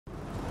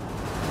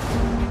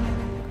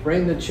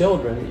bring the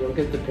children, you'll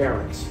get the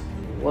parents.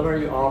 What are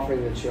you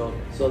offering the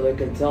children? So they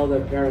can tell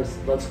their parents,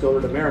 let's go to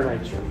the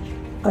Maronite Church.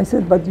 I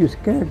said, but you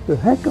scared the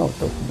heck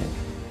out of me.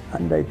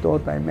 And I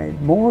thought I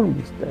made more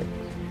mistakes.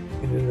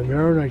 And in the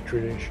Maronite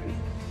tradition,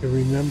 you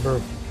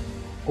remember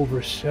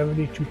over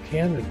 72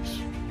 canons,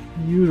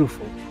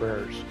 beautiful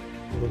prayers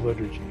in the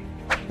liturgy.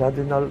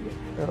 Cardinal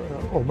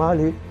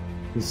O'Malley,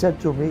 he said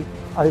to me,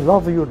 I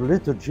love your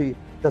liturgy,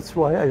 that's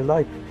why I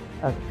like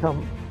and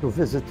come to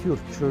visit your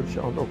church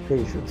on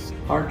occasions.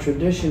 Our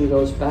tradition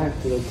goes back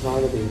to the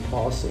time of the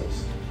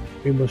apostles.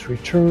 We must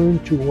return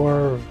to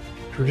our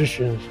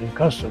traditions and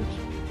customs.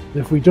 And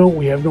if we don't,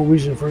 we have no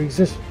reason for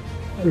existence.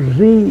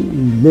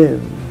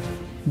 Relive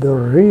the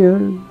real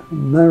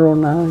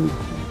Maronite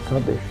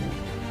tradition.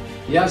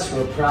 Yes,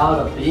 we're proud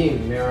of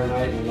being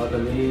Maronite and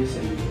Lebanese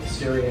and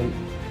Syrian,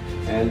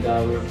 and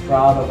we're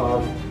proud of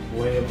our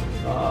way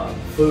of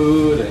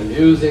food and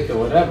music and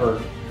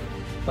whatever,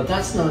 but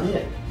that's not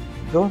it.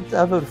 Don't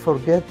ever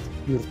forget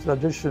your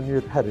tradition,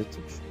 your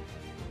heritage.